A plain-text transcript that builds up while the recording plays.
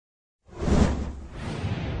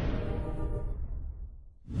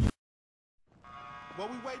What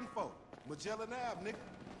we waiting for? Magellan Ave, nigga.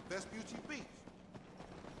 Vespucci Beach.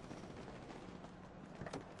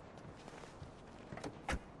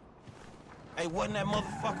 Hey, wasn't that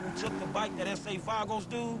motherfucker who took the bike that S.A. Vagos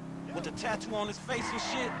dude? With the tattoo on his face and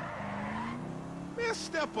shit? Man,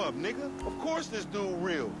 step up, nigga. Of course this dude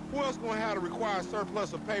real. Who else gonna have to require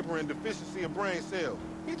surplus of paper and deficiency of brain cells?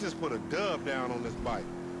 He just put a dub down on this bike.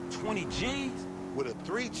 20 G's? With a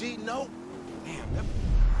 3G note? Damn, that...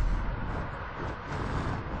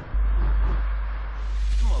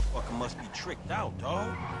 Motherfucker must be tricked out,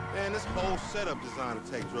 dawg. Man, this whole setup designed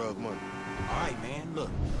to take drug money. All right, man,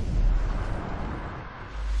 look.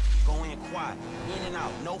 Go in quiet, in and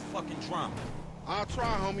out, no fucking drama. I'll try,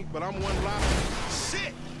 homie, but I'm one loud...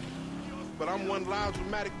 Shit! But I'm one loud,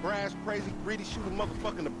 dramatic, brash, crazy, greedy, shoot a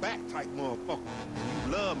motherfucker in the back type motherfucker. And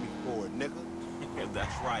you love me for it, nigga.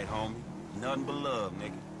 That's right, homie. Nothing but love,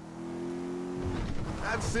 nigga.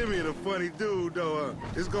 That Simeon a funny dude, though.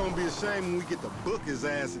 It's gonna be a shame when we get to book his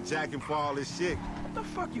ass and jack him for all this shit. What the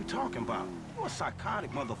fuck you talking about? You a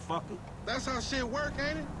psychotic motherfucker. That's how shit work,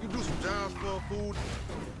 ain't it? You do some jobs for food.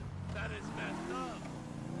 That is messed up.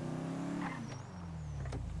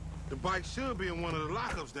 The bike should be in one of the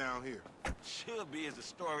lockups down here. Should be is the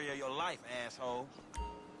story of your life, asshole.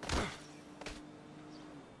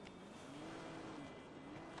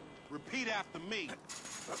 Repeat after me.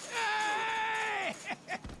 Hey!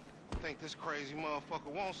 I think this crazy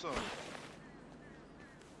motherfucker wants something.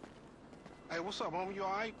 Hey, what's up, homie? You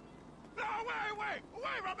all right? No, wait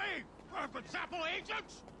from me! For sample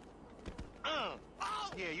agents?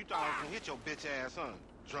 Yeah, you thought I was gonna hit your bitch ass, huh?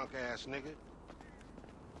 Drunk ass nigga.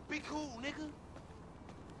 Be cool, nigga.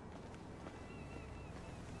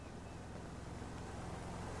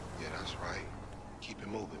 Yeah, that's right. Keep it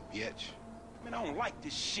moving, bitch. Man, I don't like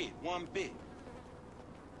this shit one bit.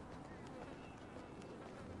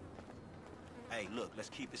 Hey, look, let's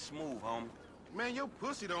keep it smooth, homie. Man, your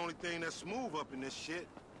pussy the only thing that's smooth up in this shit.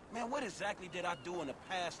 Man, what exactly did I do in a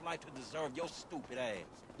past life to deserve your stupid ass?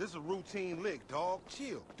 This is a routine lick, dog.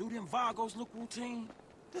 Chill. Do them Vagos look routine?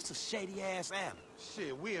 This a shady-ass alley.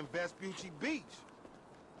 Shit, we in Vespucci Beach.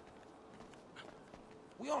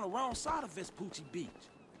 We on the wrong side of Vespucci Beach.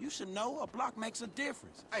 You should know a block makes a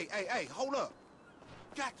difference. Hey, hold up.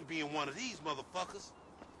 Got to be in one of these motherfuckers.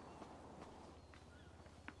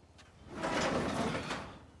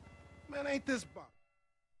 Man, ain't this box?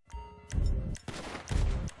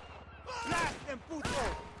 Blast them, puto!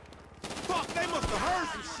 Fuck, they must have heard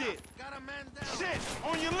some shit. Got a man down. Shit,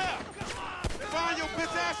 on your left. Find your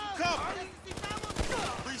bitch ass some cover.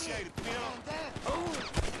 Appreciate it, pimp. Oh.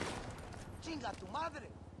 Chinga tu madre.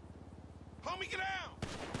 Homie, get down.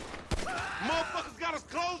 Motherfuckers got us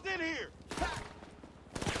closed in here.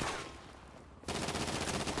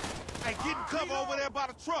 Hey, get in cover over there by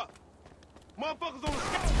the truck. Motherfuckers on the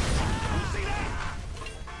scout. You see that?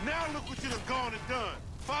 Now look what you done gone and done.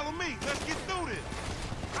 Follow me. Let's get through this.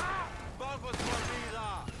 Vamos por vida.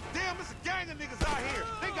 Damn, it's a gang of niggas out here.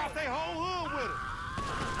 They got their whole hood with them.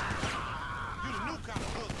 You the new kind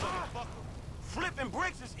of hood, motherfucker. Flipping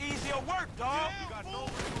bricks is easier work, dawg. Yeah, You got fool. no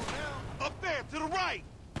now. Up there, to the right.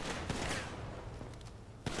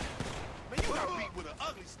 Man, you got beat with an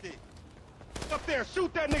ugly stick. Up there,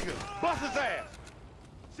 shoot that nigga. Bust his ass.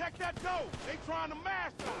 Check that door. They trying to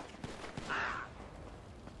mash us.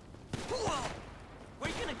 Where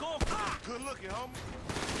you gonna go? Good looking, homie.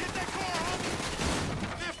 Get that car, homie.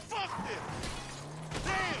 Man, fuck this.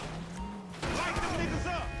 Damn. Light them niggas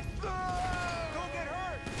up. Don't get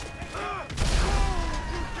hurt.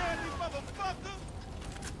 You dirty motherfucker.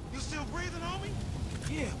 You still breathing, homie?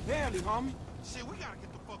 Yeah, barely, homie. Shit, we gotta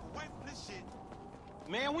get the fuck away from this shit.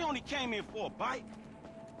 Man, we only came here for a bite.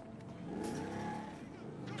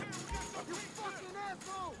 You fucking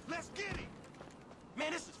asshole! Let's get him.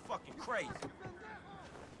 Man, this is fucking crazy.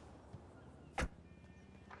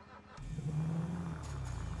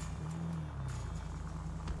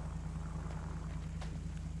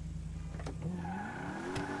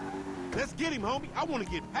 Let's get him, homie. I want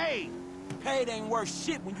to get paid. Paid ain't worth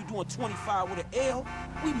shit when you doing 25 with an L.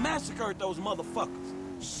 We massacred those motherfuckers.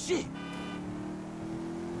 Shit.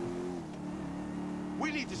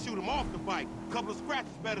 We need to shoot him off the bike. Couple of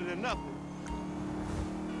scratches better than nothing.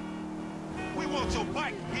 We want your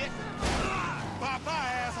bike, bitch. Bye-bye,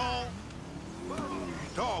 asshole.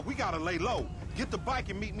 Dog, we gotta lay low. Get the bike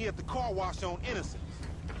and meet me at the car wash on Innocence.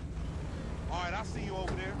 All right, I'll see you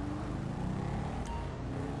over there.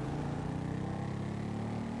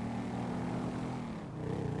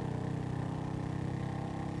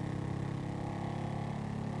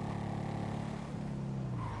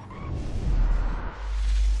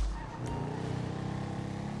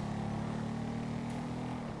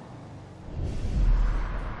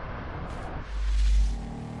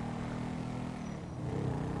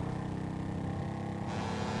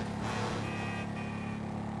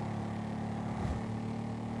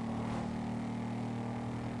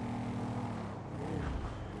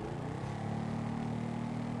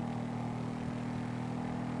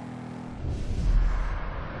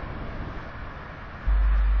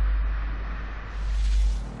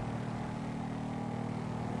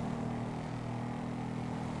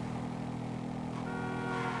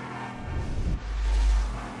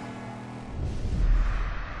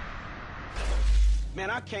 Man,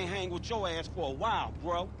 I can't hang with your ass for a while,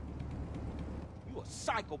 bro. You a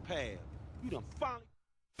psychopath. You done finally...